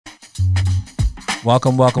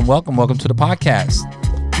Welcome to the podcast.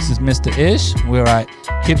 This is Mr. Ish. We're at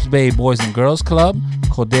KIPS Bay Boys and Girls Club,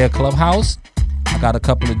 Cordea Clubhouse. I got a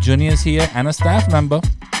couple of juniors here and a staff member.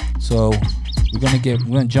 So we're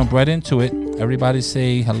gonna jump right into it. Everybody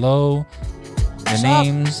say hello, your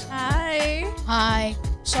names. Hi.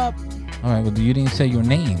 What's up? All right. Well, you didn't say your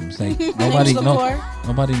names. Like nobody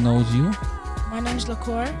knows you. My name's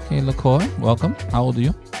LaCour. Okay, LaCour. Welcome. How old are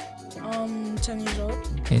you? 10 years old.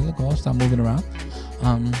 Okay, LaCour. Stop moving around.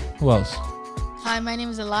 Who else? Hi, my name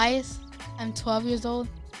is Elias. I'm 12 years old.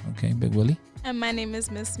 Okay, Big Willie. And my name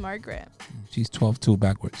is Miss Margret. She's 12 too,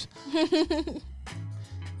 backwards.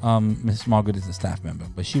 Miss Margaret is a staff member,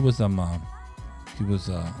 but she was a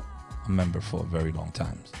member for a very long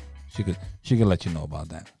time. She could let you know about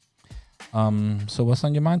that. So what's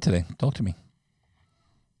on your mind today? Talk to me.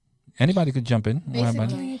 Anybody could jump in.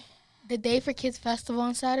 Basically, the Day for Kids Festival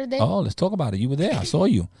on Saturday. Oh, let's talk about it. You were there. I saw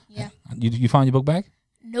you. Yeah. You found your book bag?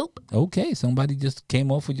 Nope. Okay, somebody just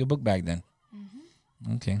came off with your book bag then.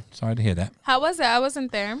 Mm-hmm. Okay, sorry to hear that. How was it? I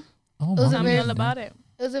wasn't there. Oh, Tell me all about it.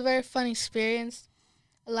 It was a very fun experience.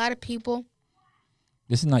 A lot of people.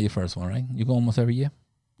 This is not your first one, right? You go almost every year?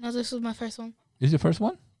 No, this was my first one. This is your first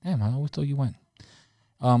one? Damn, I always thought you went.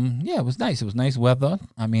 Yeah, it was nice. It was nice weather.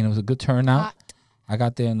 I mean, it was a good turnout. Hot. I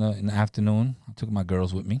got there in the afternoon. I took my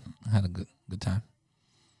girls with me. I had a good time.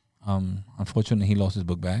 Unfortunately, he lost his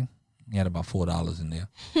book bag. He had about $4 in there.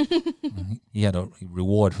 He had a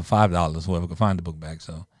reward for $5, whoever could find the book bag.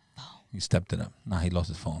 So he stepped it up. Now he lost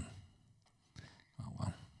his phone. Oh,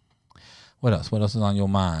 wow. What else? What else is on your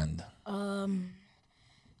mind?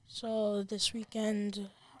 So this weekend,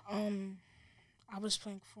 I was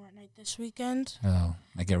playing Fortnite this weekend. Oh,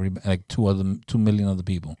 like 2 million other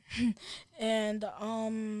people. And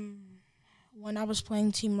when I was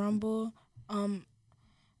playing Team Rumble,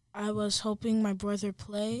 I was helping my brother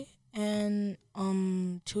play, and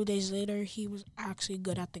 2 days later he was actually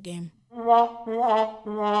good at the game. That's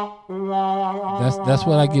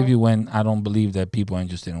what I give you when I don't believe that people are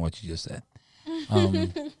interested in what you just said.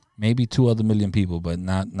 Maybe 2 other million people, but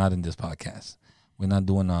not in this podcast. We're not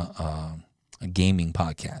doing a gaming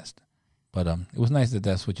podcast. But it was nice that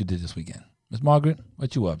that's what you did this weekend. Miss Margaret,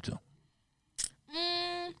 what you up to?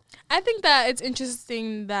 I think that it's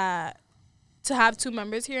interesting that to have 2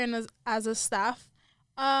 members here and as a staff.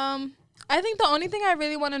 I think the only thing I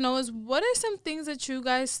really want to know is what are some things that you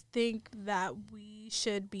guys think that we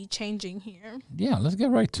should be changing here? Yeah, let's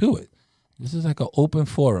get right to it. This is like an open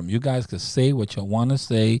forum. You guys could say what you want to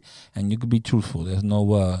say, and you could be truthful. There's no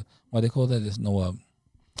what they call that. There's no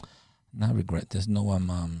not regret. There's no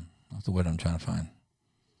what's the word I'm trying to find?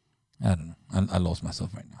 I don't know. I lost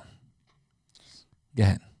myself right now. Go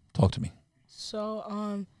ahead, talk to me. So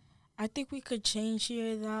I think we could change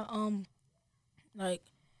here that like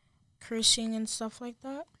cursing and stuff like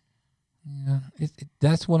that. Yeah,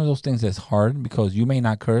 that's one of those things that's hard because you may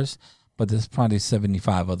not curse, but there's probably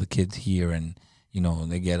 75 other kids here, and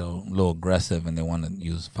they get a little aggressive and they want to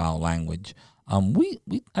use foul language. I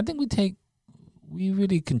think we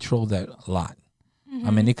really control that a lot. Mm-hmm.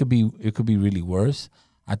 I mean, it could be really worse.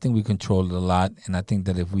 I think we control it a lot, and I think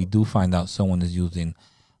that if we do find out someone is using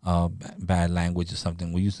bad language or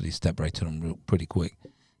something, we usually step right to them pretty quick,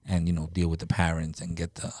 and deal with the parents and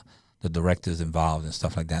get the directors involved and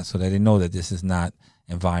stuff like that, so that they know that this is not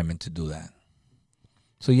environment to do that.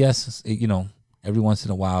 So yes, every once in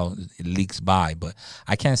a while it leaks by, but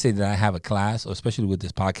I can't say that I have a class, or especially with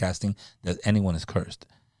this podcasting, that anyone is cursed.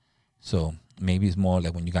 So maybe it's more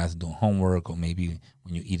like when you guys are doing homework, or maybe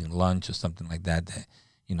when you're eating lunch or something like that, that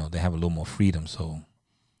they have a little more freedom, so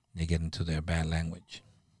they get into their bad language.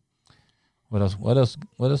 What else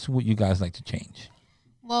would you guys like to change?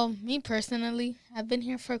 Well, me personally, I've been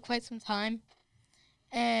here for quite some time,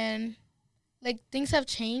 and things have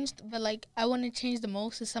changed, but I want to change the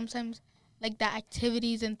most is sometimes the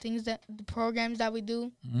activities and things that the programs that we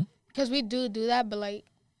do, because we do that, but I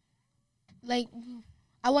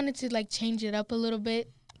wanted to change it up a little bit.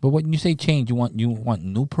 But when you say change, you want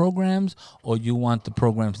new programs, or you want the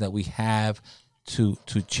programs that we have to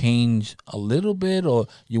change a little bit, or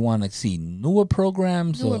you want to see newer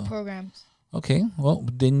programs? Newer programs. Okay, well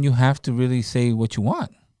then you have to really say what you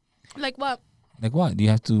want. Like what? Like what? You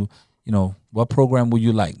have to, what program would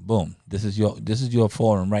you like? Boom, this is your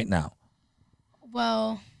forum right now.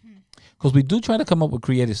 Well, because we do try to come up with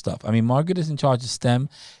creative stuff. I mean, Margaret is in charge of STEM,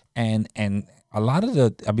 and a lot of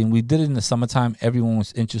we did it in the summertime. Everyone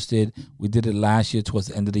was interested. We did it last year towards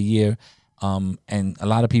the end of the year, and a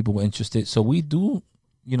lot of people were interested. So we do,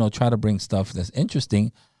 try to bring stuff that's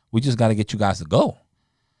interesting. We just got to get you guys to go.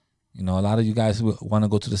 You know, a lot of you guys want to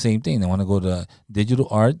go to the same thing. They want to go to digital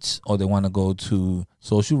arts, or they want to go to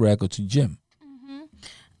social rec or to gym.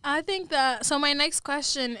 I think that, so my next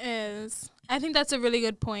question is, I think that's a really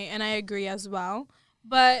good point, and I agree as well.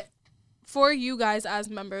 But for you guys as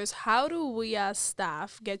members, how do we as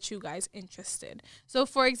staff get you guys interested? So,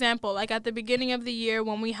 for example, like at the beginning of the year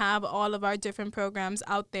when we have all of our different programs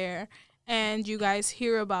out there and you guys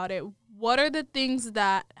hear about it, what are the things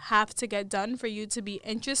that have to get done for you to be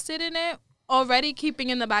interested in it? Already keeping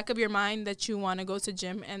in the back of your mind that you want to go to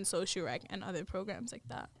gym and social rec and other programs like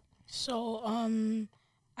that. So,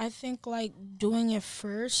 I think like doing it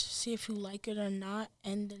first, see if you like it or not,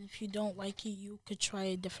 and then if you don't like it, you could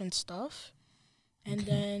try different stuff, and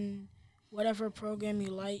then whatever program you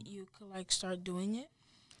like, you could like start doing it.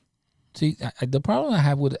 See, the problem I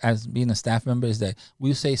have with as being a staff member is that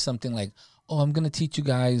we say something like, "Oh, I'm going to teach you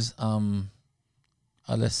guys,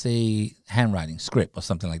 let's say handwriting, script, or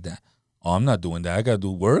something like that." Oh, I'm not doing that. I got to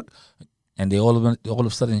do work, and they all of a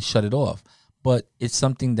sudden shut it off. But it's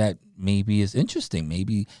something that maybe is interesting.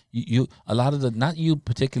 Maybe you a lot of the, not you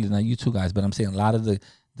particularly, not you two guys, but I'm saying a lot of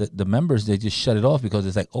the members, they just shut it off because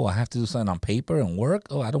it's like, oh, I have to do something on paper and work.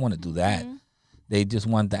 Oh, I don't want to do that. They just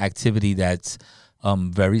want the activity that's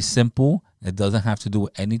very simple. It doesn't have to do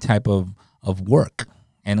with any type of work.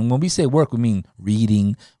 And when we say work, we mean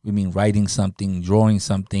reading, we mean writing something, drawing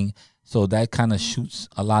something. So that kind of shoots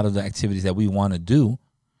a lot of the activities that we want to do.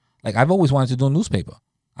 Like I've always wanted to do a newspaper.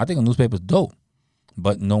 I think a newspaper is dope.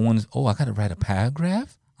 But no one's, oh, I got to write a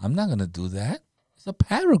paragraph? I'm not going to do that. It's a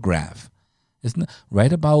paragraph. It's not,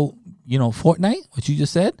 write about, Fortnite, what you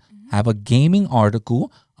just said. Have a gaming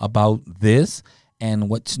article about this and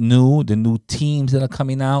what's new, the new teams that are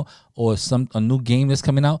coming out, or a new game that's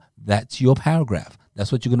coming out. That's your paragraph.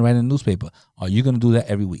 That's what you're going to write in a newspaper. Are you going to do that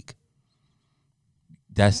every week?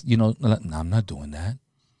 That's, no, I'm not doing that.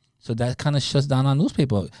 So that kind of shuts down our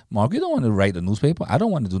newspaper. Mark, you don't want to write a newspaper. I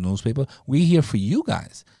don't want to do a newspaper. We're here for you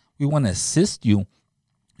guys. We want to assist you.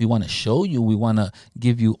 We want to show you. We want to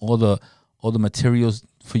give you all the materials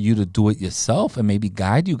for you to do it yourself and maybe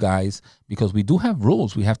guide you guys, because we do have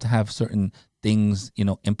rules. We have to have certain things,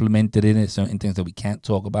 implemented in it, certain things that we can't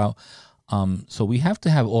talk about. So we have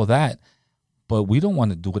to have all that, but we don't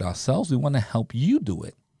want to do it ourselves. We want to help you do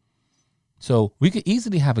it. So we could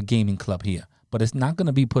easily have a gaming club here, but it's not going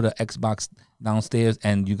to be put an Xbox downstairs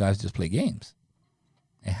and you guys just play games.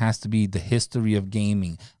 It has to be the history of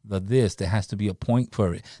gaming, there has to be a point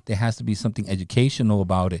for it. There has to be something educational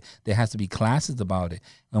about it. There has to be classes about it.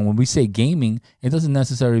 And when we say gaming, it doesn't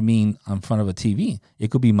necessarily mean in front of a TV.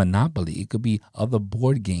 It could be Monopoly. It could be other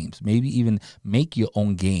board games. Maybe even make your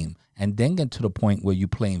own game and then get to the point where you're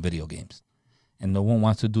playing video games. And no one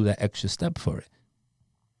wants to do that extra step for it.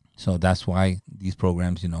 So that's why these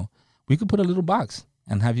programs, we could put a little box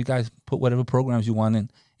and have you guys put whatever programs you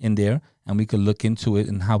want in there, and we could look into it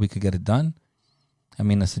and how we could get it done. I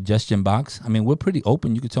mean, a suggestion box. I mean, we're pretty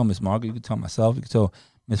open. You could tell Miss Margaret, you could tell myself, you could tell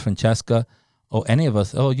Miss Francesca, or any of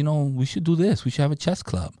us, we should do this. We should have a chess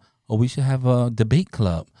club, or we should have a debate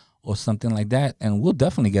club or something like that, and we'll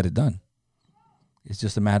definitely get it done. It's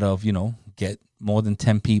just a matter of, get more than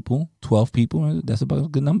 10 people, 12 people, that's about a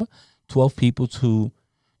good number, 12 people to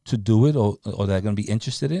do it or that are going to be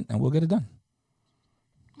interested in, and we'll get it done.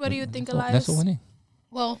 What do you think, Elias? That's what we need.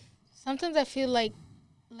 Well, sometimes I feel like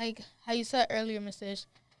how you said earlier, Mr. Ish,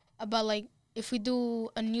 about like if we do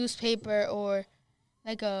a newspaper or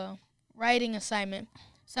like a writing assignment,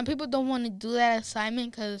 some people don't want to do that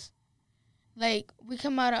assignment because like we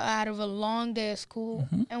come out of a long day of school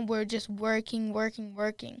and we're just working.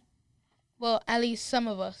 Well, at least some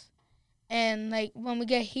of us. And like when we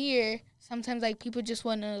get here, sometimes like people just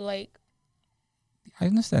want to like, I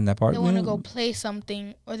understand that part. They want to go play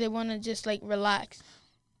something or they want to just like relax.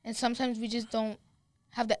 And sometimes we just don't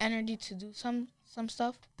have the energy to do some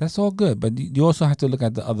stuff. That's all good, but you also have to look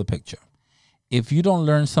at the other picture. If you don't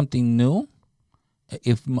learn something new,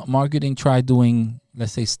 if marketing try doing,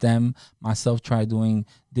 let's say STEM, myself try doing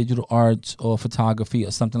digital arts or photography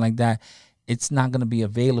or something like that, it's not going to be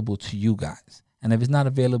available to you guys. And if it's not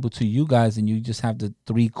available to you guys and you just have the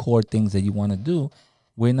 3 core things that you want to do,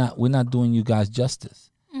 we're not doing you guys justice.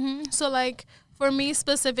 So like for me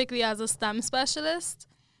specifically as a STEM specialist,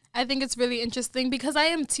 I think it's really interesting because I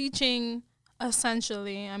am teaching a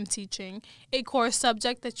core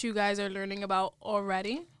subject that you guys are learning about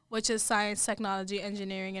already, which is science, technology,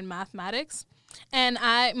 engineering, and mathematics. And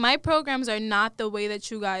my programs are not the way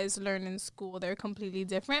that you guys learn in school. They're completely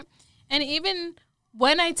different. And even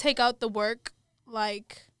when I take out the work,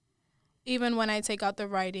 like even when I take out the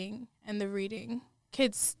writing and the reading,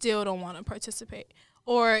 kids still don't want to participate.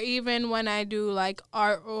 or even when I do like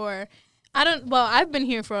art or I've been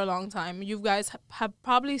here for a long time. You guys have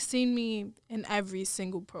probably seen me in every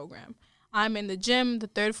single program. I'm in the gym, the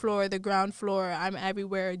third floor, the ground floor. I'm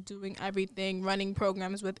everywhere doing everything, running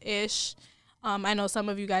programs with Ish. I know some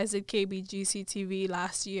of you guys did KBGC TV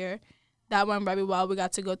last year. That went very well. We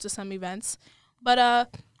got to go to some events. But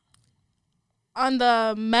on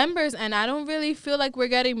the members end, I don't really feel like we're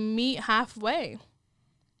getting meet halfway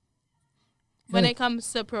when it comes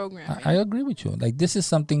to programming. I agree with you. Like, this is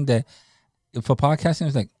something that, for podcasting,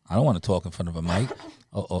 it's like, I don't want to talk in front of a mic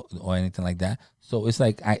or anything like that. So it's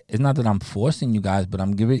like, it's not that I'm forcing you guys, but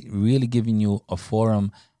I'm really giving you a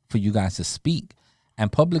forum for you guys to speak.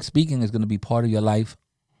 And public speaking is going to be part of your life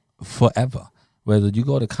forever. Whether you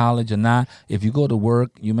go to college or not, if you go to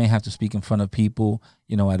work, you may have to speak in front of people,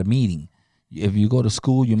 at a meeting. If you go to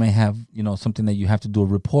school, you may have, something that you have to do a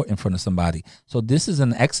report in front of somebody. So this is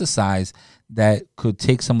an exercise that could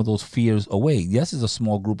take some of those fears away. Yes, it's a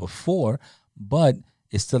small group of 4, but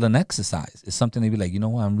it's still an exercise. It's something to be like,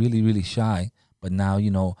 I'm really, really shy, but now,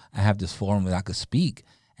 I have this forum where I could speak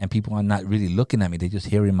and people are not really looking at me. They're just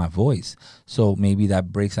hearing my voice. So maybe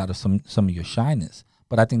that breaks out of some of your shyness.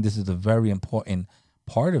 But I think this is a very important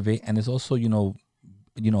part of it. And it's also,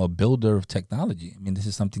 a builder of technology. I mean, this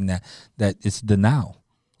is something that it's the now.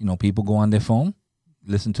 People go on their phone,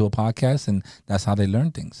 listen to a podcast, and that's how they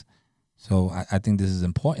learn things. So I think this is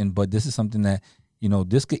important, but this is something that,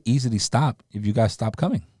 this could easily stop if you guys stop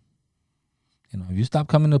coming. If you stop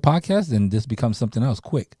coming to podcast, then this becomes something else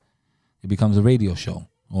quick. It becomes a radio show,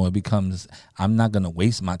 or it becomes, I'm not going to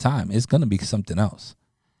waste my time. It's going to be something else.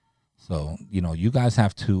 So, you guys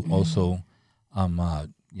have to also,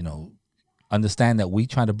 understand that we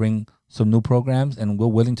try to bring some new programs and we're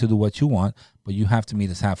willing to do what you want, but you have to meet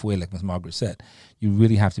us halfway, like Ms. Margaret said. You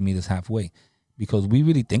really have to meet us halfway because we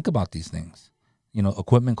really think about these things.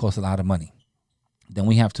 Equipment costs a lot of money. Then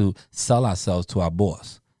we have to sell ourselves to our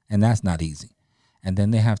boss, and that's not easy. And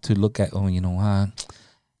then they have to look at,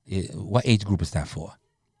 what age group is that for?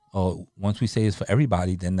 Or once we say it's for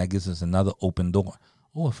everybody, then that gives us another open door.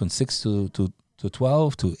 From 6 to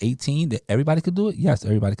 12 to 18, that everybody could do it? Yes,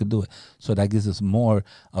 everybody could do it. So that gives us more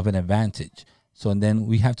of an advantage. So and then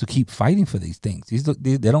we have to keep fighting for these things.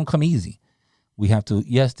 They don't come easy. We have to,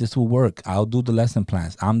 yes, this will work. I'll do the lesson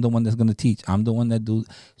plans. I'm the one that's going to teach. I'm the one that do.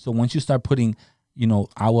 So once you start putting,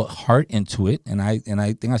 our heart into it, and I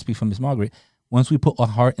think I speak for Miss Margaret, once we put our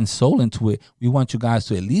heart and soul into it, we want you guys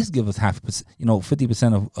to at least give us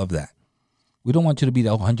 50% of that. We don't want you to be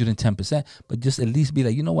the 110%, but just at least be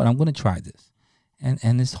like, I'm going to try this.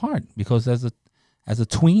 And it's hard because as a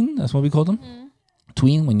tween, that's what we call them. Mm-hmm.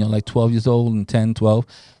 Tween, when you're like 12 years old and 10, 12,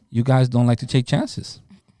 you guys don't like to take chances.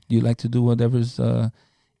 You like to do whatever's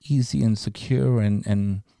easy and secure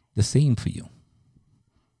and the same for you.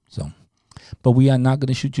 So, but we are not going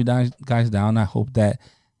to shoot you guys down. I hope that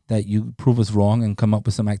you prove us wrong and come up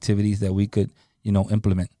with some activities that we could,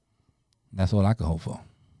 implement. That's all I could hope for.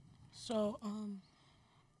 So,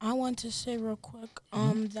 I want to say real quick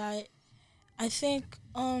that I think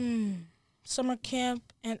summer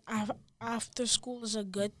camp and after school is a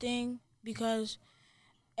good thing because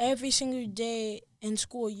every single day in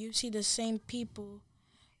school you see the same people,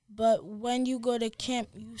 but when you go to camp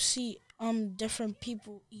you see different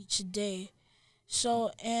people each day.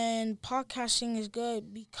 So and podcasting is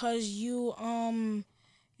good because you're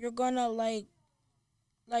gonna like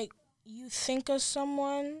you think of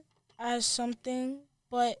someone as something,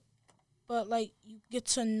 but like you get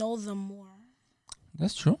to know them more.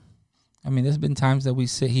 That's true. I mean, there's been times that we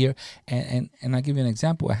sit here and I'll give you an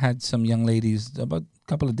example. I had some young ladies about a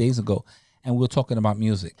couple of days ago and we were talking about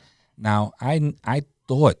music. Now, I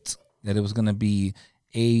thought that it was going to be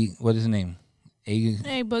what is his name?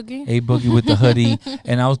 A Boogie with the hoodie.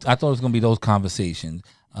 And I thought it was going to be those conversations.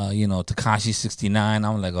 Tekashi 69.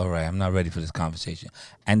 I'm like, all right, I'm not ready for this conversation.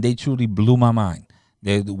 And they truly blew my mind.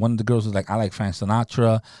 One of the girls was like, I like Frank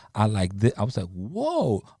Sinatra. I like this. I was like,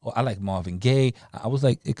 whoa. Or I like Marvin Gaye. I was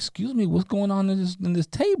like, excuse me, what's going on in this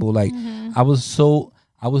table? Like, I was so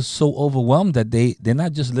overwhelmed that they're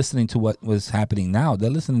not just listening to what was happening now. They're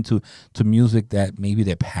listening to music that maybe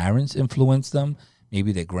their parents influenced them.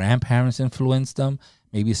 Maybe their grandparents influenced them.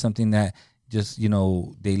 Maybe something that just,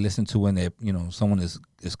 they listen to when they're, someone is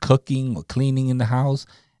cooking or cleaning in the house.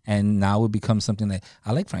 And now it becomes something that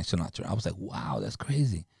I like Frank Sinatra. I was like, wow, that's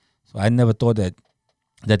crazy. So I never thought that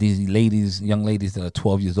these young ladies that are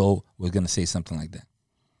 12 years old were going to say something like that.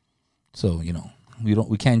 So,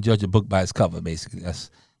 we can't judge a book by its cover, basically. That's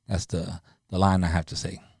the line I have to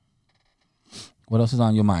say. What else is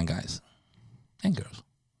on your mind, guys? And girls.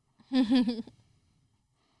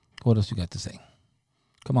 What else you got to say?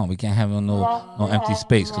 Come on, we can't have no empty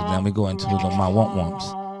space because then we go into the my wants.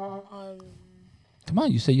 Come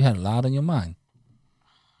on, you said you had a lot on your mind.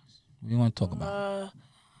 What do you want to talk about?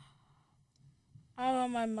 I have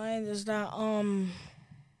on my mind is that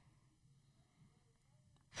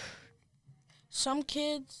some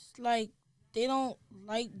kids like they don't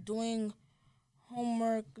like doing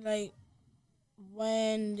homework like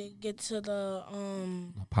when they get to the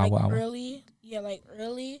power like hour? early. Yeah, like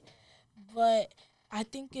early. But I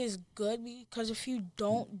think it's good because if you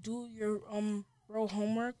don't do your real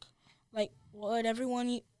homework, like whatever you want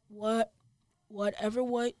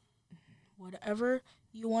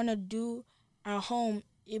to do at home,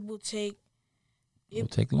 it will take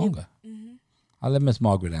Longer. I'll let Miss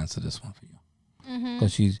Margaret answer this one for you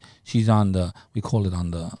because she's on the, we call it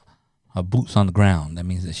on the, her boots on the ground. That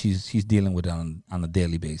means that she's dealing with it on a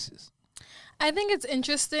daily basis. I think it's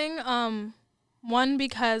interesting. One,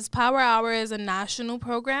 because Power Hour is a national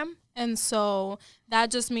program, and so that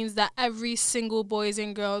just means that every single Boys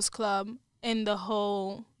and Girls Club in the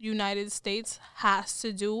whole United States has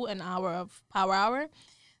to do an hour of Power Hour.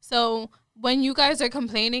 So when you guys are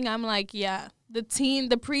complaining, I'm like, yeah, the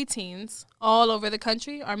preteens all over the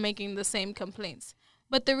country are making the same complaints.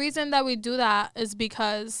 But the reason that we do that is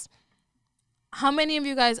because how many of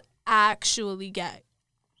you guys actually get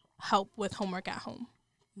help with homework at home?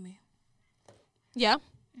 Me. Yeah?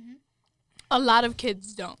 A lot of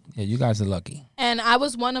kids don't. Yeah, you guys are lucky. And I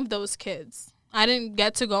was one of those kids. I didn't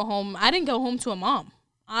get to go home. I didn't go home to a mom.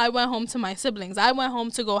 I went home to my siblings. I went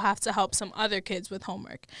home to go have to help some other kids with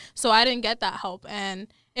homework. So I didn't get that help. And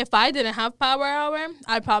if I didn't have Power Hour,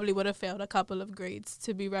 I probably would have failed a couple of grades,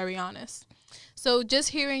 to be very honest. So just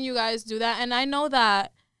hearing you guys do that, and I know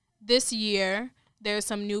that this year there's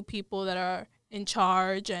some new people that are in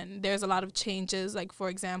charge, and there's a lot of changes. Like, for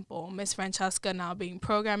example, Miss Francesca now being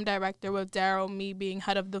program director with Daryl, me being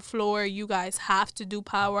head of the floor. You guys have to do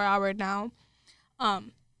Power Hour now.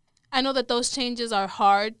 I know that those changes are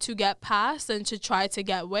hard to get past and to try to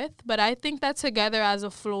get with, but I think that together as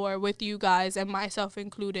a floor with you guys and myself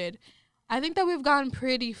included, I think that we've gone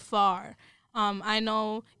pretty far. I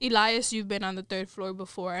know, Elias, you've been on the third floor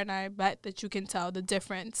before, and I bet that you can tell the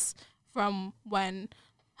difference from when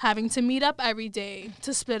having to meet up every day,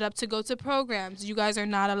 to split up to go to programs. You guys are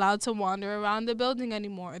not allowed to wander around the building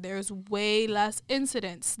anymore. There's way less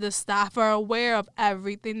incidents. The staff are aware of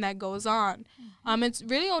everything that goes on. It's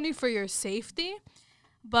really only for your safety.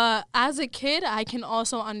 But as a kid, I can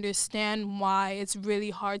also understand why it's really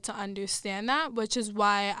hard to understand that, which is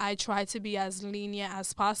why I try to be as lenient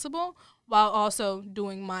as possible while also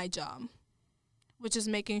doing my job, which is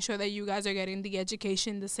making sure that you guys are getting the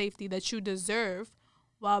education, the safety that you deserve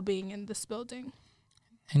while being in this building.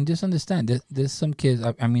 And just understand, there's some kids,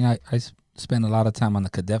 I spent a lot of time on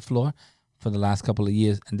the cadet floor for the last couple of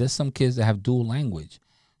years, and there's some kids that have dual language.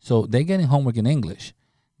 So they're getting homework in English.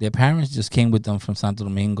 Their parents just came with them from Santo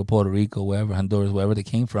Domingo, Puerto Rico, wherever, Honduras, wherever they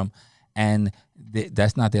came from, and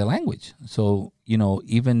that's not their language. So,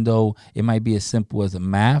 even though it might be as simple as a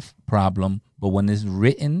math problem, but when it's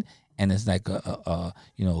written and it's like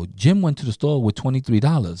Jim went to the store with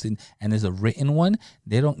 $23, and there's a written one.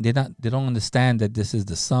 They don't understand that this is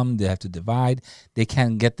the sum. They have to divide. They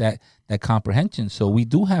can't get that comprehension. So we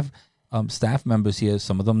do have staff members here.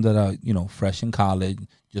 Some of them that are fresh in college,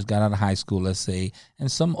 just got out of high school, let's say,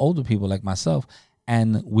 and some older people like myself.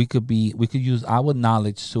 And we could use our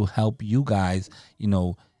knowledge to help you guys,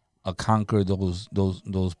 conquer those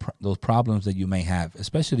problems that you may have,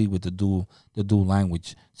 especially with the dual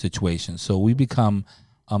language situation. So we become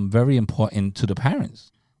very important to the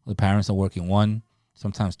parents. The parents are working one,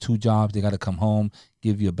 sometimes two jobs. They got to come home,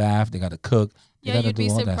 give you a bath. They got to cook. Yeah, you'd be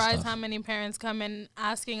surprised how many parents come in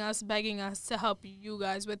asking us, begging us to help you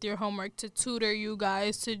guys with your homework, to tutor you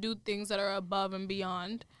guys, to do things that are above and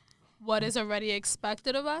beyond what is already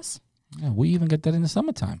expected of us. Yeah, we even get that in the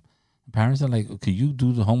summertime. Parents are like, "Could you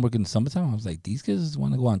do the homework in the summertime?" I was like, "These kids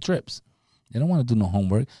want to go on trips. They don't want to do no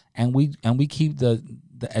homework." And we keep the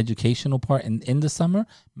educational part in the summer,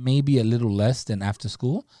 maybe a little less than after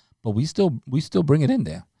school, but we still bring it in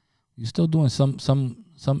there. We're still doing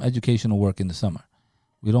some educational work in the summer.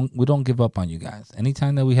 We don't give up on you guys.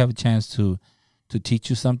 Anytime that we have a chance to teach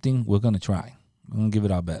you something, we're gonna try. We're gonna give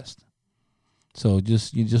it our best. So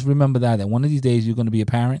just remember that one of these days you're gonna be a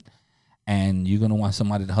parent. And you're going to want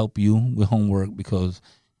somebody to help you with homework because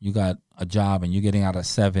you got a job and you're getting out at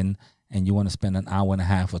 7 and you want to spend an hour and a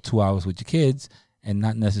half or 2 hours with your kids and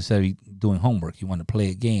not necessarily doing homework. You want to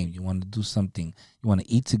play a game. You want to do something. You want to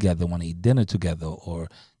eat together, want to eat dinner together, or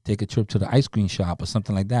take a trip to the ice cream shop or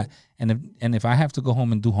something like that. And if I have to go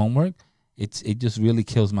home and do homework, it just really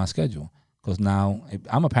kills my schedule Because now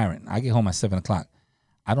I'm a parent. I get home at 7 o'clock.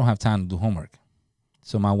 I don't have time to do homework.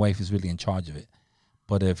 So my wife is really in charge of it.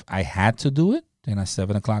 But if I had to do it, then at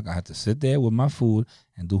 7 o'clock, I had to sit there with my food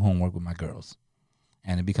and do homework with my girls.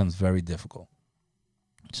 And it becomes very difficult.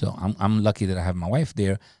 So I'm lucky that I have my wife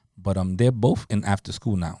there, but they're both in after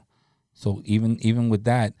school now. So even with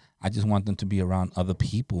that, I just want them to be around other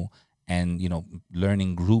people and,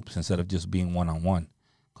 learning groups instead of just being one-on-one.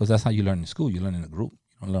 Because that's how you learn in school. You learn in a group.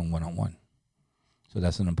 You don't learn one-on-one. So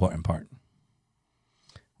that's an important part.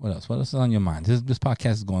 What else? What else is on your mind? This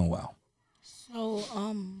podcast is going well. So,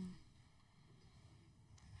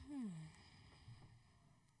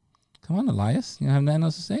 Come on, Elias. You don't have nothing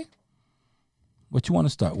else to say? What you want to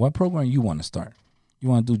start? What program you want to start? You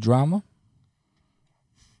want to do drama?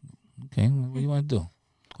 Okay, what do you want to do?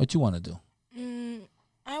 What you want to do?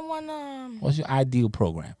 I want to... What's your ideal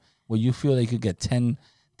program where you feel they could get 10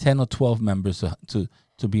 or 12 members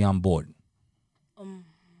to be on board?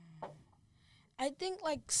 I think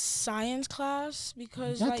like science class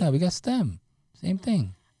because We got STEM. Same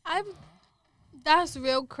thing. That's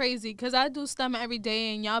real crazy because I do STEM every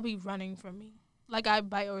day and y'all be running from me like I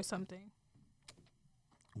bite or something.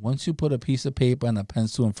 Once you put a piece of paper and a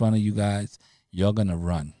pencil in front of you guys, you're going to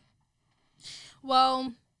run.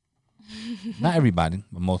 Well, not everybody,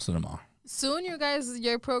 but most of them are. Soon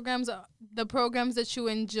your programs, the programs that you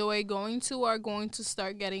enjoy going to are going to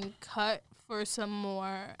start getting cut for some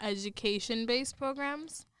more education-based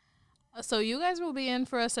programs. So you guys will be in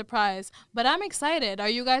for a surprise. But I'm excited. Are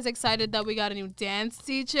you guys excited that we got a new dance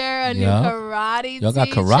teacher, a new karate teacher? Y'all got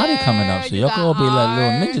karate coming up, so y'all can all be like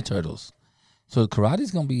little Ninja Turtles. So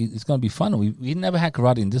karate's gonna be fun. We never had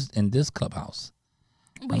karate in this clubhouse.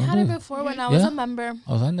 We had it before when I was a member.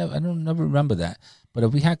 Oh, I don't never remember that. But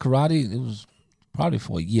if we had karate, it was probably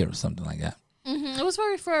for a year or something like that. Mm-hmm. It was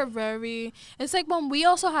it's like when we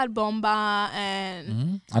also had bomba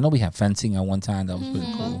and... I know we had fencing at one time. That was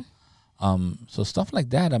pretty cool. So stuff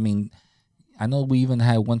like that. I mean, I know we even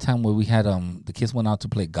had one time where we had the kids went out to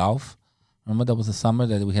play golf. Remember that was the summer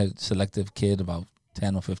that we had selective kid, about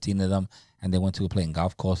 10 or 15 of them, and they went to playing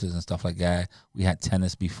golf courses and stuff like that. We had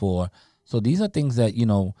tennis before. So these are things that,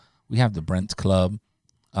 we have the Brent's Club.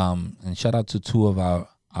 And shout out to two of our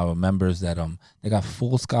members that they got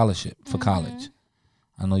full scholarship for college.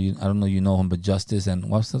 I don't know you know him, but Justice and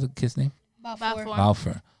what's the other kid's name?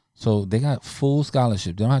 Balfour. So they got full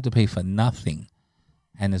scholarship. They don't have to pay for nothing.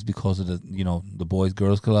 And it's because of the Boys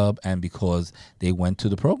Girls Club and because they went to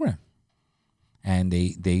the program. And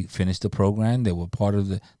they finished the program. They were part of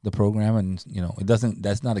the program, and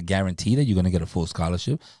that's not a guarantee that you're gonna get a full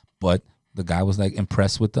scholarship. But the guy was like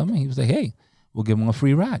impressed with them, and he was like, "Hey, we'll give them a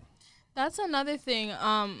free ride." That's another thing.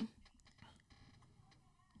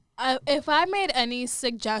 If I made any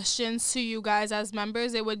suggestions to you guys as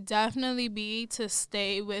members, it would definitely be to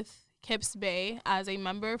stay with KIPS Bay as a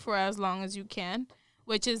member for as long as you can,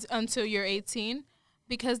 which is until you're 18.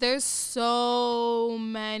 Because there's so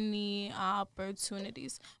many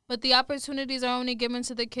opportunities. But the opportunities are only given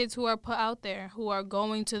to the kids who are put out there, who are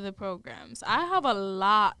going to the programs. I have a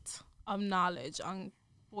lot of knowledge on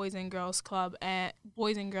Boys and Girls Club and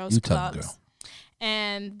Boys and Girls Clubs. Girl.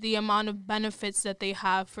 And the amount of benefits that they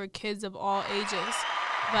have for kids of all ages.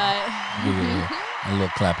 But a little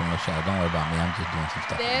clap and a shout. Don't worry about me. I'm just doing some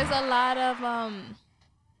stuff. There's a lot of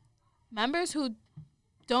members who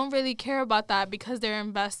don't really care about that because they're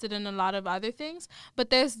invested in a lot of other things.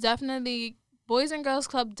 But there's definitely, Boys and Girls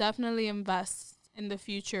Club definitely invests in the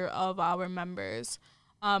future of our members,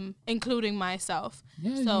 including myself.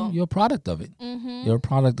 Yeah, so you're a product of it. You're a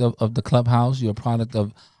product of the clubhouse. You're a product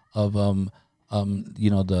of the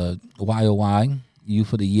YOY, Youth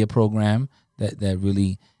for the Year program that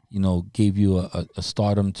really, gave you a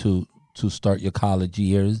stardom to start your college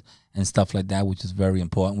years and stuff like that, which is very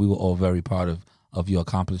important. We were all very proud of your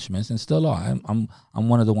accomplishments and still are. I'm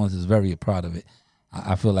one of the ones that's very proud of it.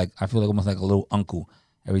 I feel like almost like a little uncle.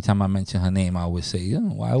 Every time I mention her name, I always say,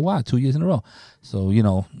 why 2 years in a row? So,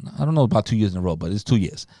 I don't know about 2 years in a row, but it's 2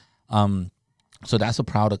 years. So that's a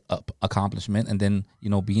proud accomplishment. And then,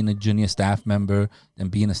 being a junior staff member, then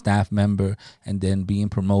being a staff member, and then being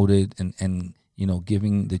promoted and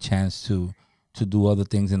giving the chance to do other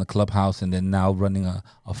things in the clubhouse, and then now running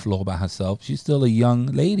a floor by herself. She's still a young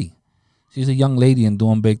lady. She's a young lady and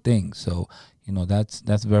doing big things. So,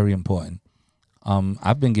 that's very important.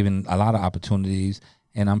 I've been given a lot of opportunities,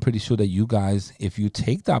 and I'm pretty sure that you guys, if you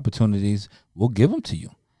take the opportunities, we'll give them to you.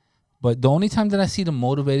 But the only time that I see them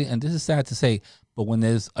motivated, and this is sad to say, but when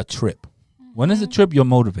there's a trip. When there's a trip, you're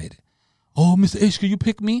motivated. Oh, Mr. H, can you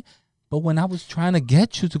pick me? But when I was trying to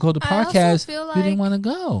get you to go to I also podcast, feel you didn't like- want to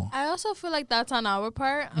go. I also feel like that's on our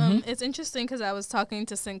part. Mm-hmm. It's interesting because I was talking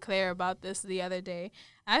to Sinclair about this the other day.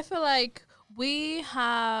 I feel like we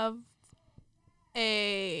have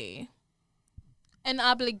an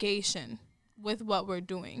obligation with what we're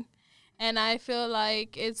doing. And I feel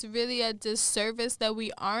like it's really a disservice that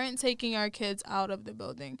we aren't taking our kids out of the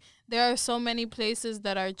building. There are so many places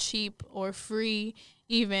that are cheap or free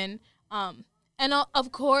even. And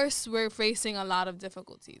of course, we're facing a lot of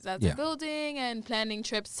difficulties as a building, and planning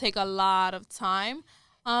trips take a lot of time.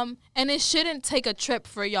 And it shouldn't take a trip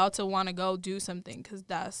for y'all to want to go do something, because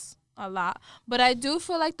that's a lot. But I do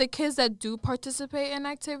feel like the kids that do participate in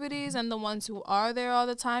activities and the ones who are there all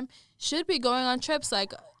the time should be going on trips.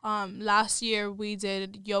 Like last year we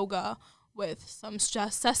did yoga with some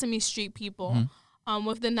Sesame Street people.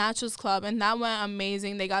 With the Naturals Club, and that went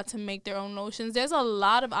amazing. They got to make their own lotions. There's a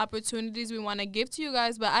lot of opportunities we want to give to you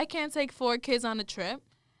guys, but I can't take 4 kids on a trip.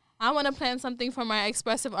 I want to plan something for my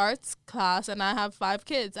expressive arts class, and I have 5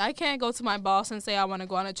 kids. I can't go to my boss and say I want to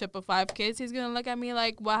go on a trip with 5 kids. He's going to look at me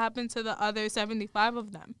like, what happened to the other 75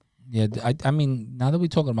 of them? Yeah, I mean, now that we're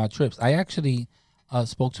talking about trips, I actually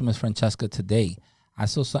spoke to Miss Francesca today. I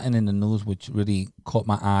saw something in the news which really caught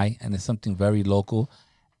my eye, and it's something very local.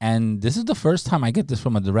 And this is the first time I get this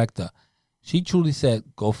from a director. She truly said,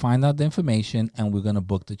 go find out the information and we're going to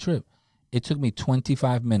book the trip. It took me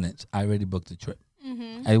 25 minutes. I already booked the trip.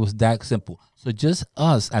 And it was that simple. So just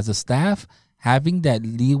us as a staff having that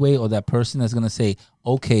leeway, or that person that's going to say,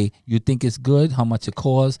 okay, you think it's good, how much it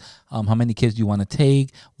costs, how many kids you want to take,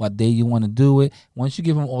 what day you want to do it. Once you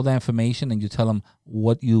give them all that information and you tell them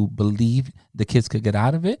what you believe the kids could get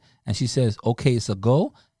out of it, and she says, okay, it's a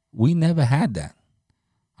go. We never had that.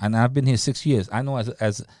 And I've been here 6 years. I know as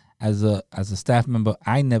a staff member,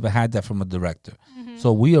 I never had that from a director.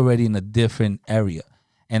 So we already in a different area.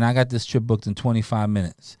 And I got this trip booked in 25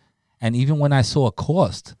 minutes. And even when I saw a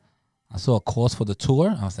cost for the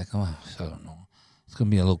tour, I was like, oh, I don't know. It's going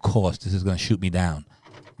to be a little cost. This is going to shoot me down.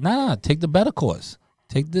 Nah, take the better course.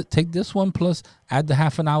 Take this one plus add the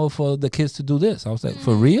half an hour for the kids to do this. I was like,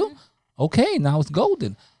 for real? Okay, now it's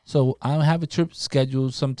golden. So I have a trip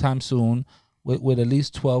scheduled sometime soon with at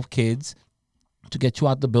least 12 kids to get you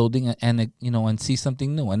out the building and see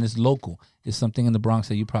something new. And it's local. It's something in the Bronx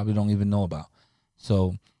that you probably don't even know about.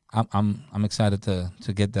 So I'm excited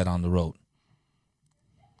to get that on the road.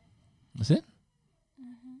 That's it?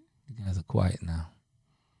 You guys are quiet now.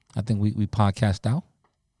 I think we podcast out.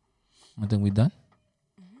 I think we done.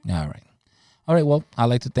 All right. All right. Well, I'd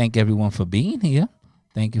like to thank everyone for being here.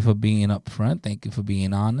 Thank you for being up front. Thank you for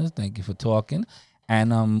being honest. Thank you for talking.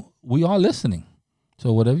 And we are listening.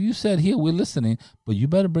 So whatever you said here, we're listening. But you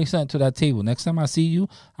better bring something to that table. Next time I see you,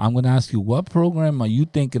 I'm going to ask you, what program are you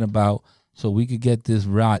thinking about so we could get this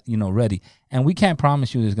ready? And we can't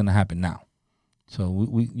promise you it's going to happen now. So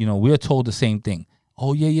we're told the same thing.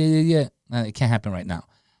 Oh, yeah. It can't happen right now.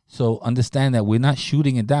 So understand that we're not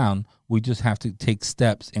shooting it down. We just have to take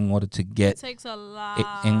steps in order to get. It takes a lot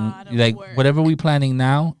of work. Whatever we're planning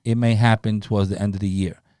now, it may happen towards the end of the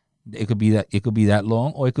year. It could be that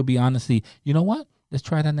long, or it could be, honestly, you know what? Let's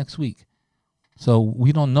try that next week. So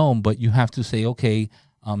we don't know, but you have to say, okay,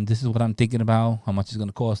 this is what I'm thinking about, how much it's going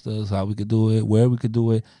to cost us, how we could do it, where we could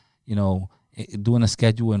do it. Doing a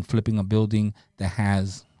schedule and flipping a building that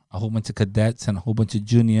has a whole bunch of cadets and a whole bunch of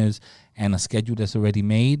juniors and a schedule that's already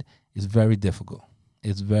made is very difficult.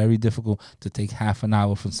 It's very difficult to take half an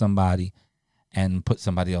hour from somebody and put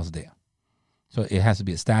somebody else there. So it has to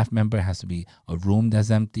be a staff member. It has to be a room that's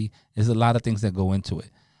empty. There's a lot of things that go into it.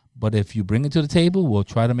 But if you bring it to the table, we'll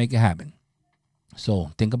try to make it happen.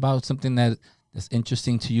 So think about something that's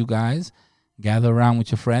interesting to you guys. Gather around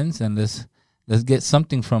with your friends and let's get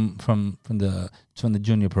something from the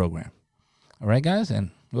junior program. All right, guys,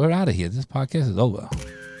 and we're out of here. This podcast is over.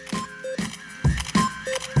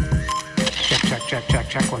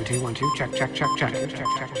 Check. 1 2 1 2. Check.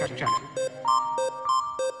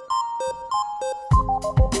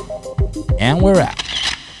 And we're out.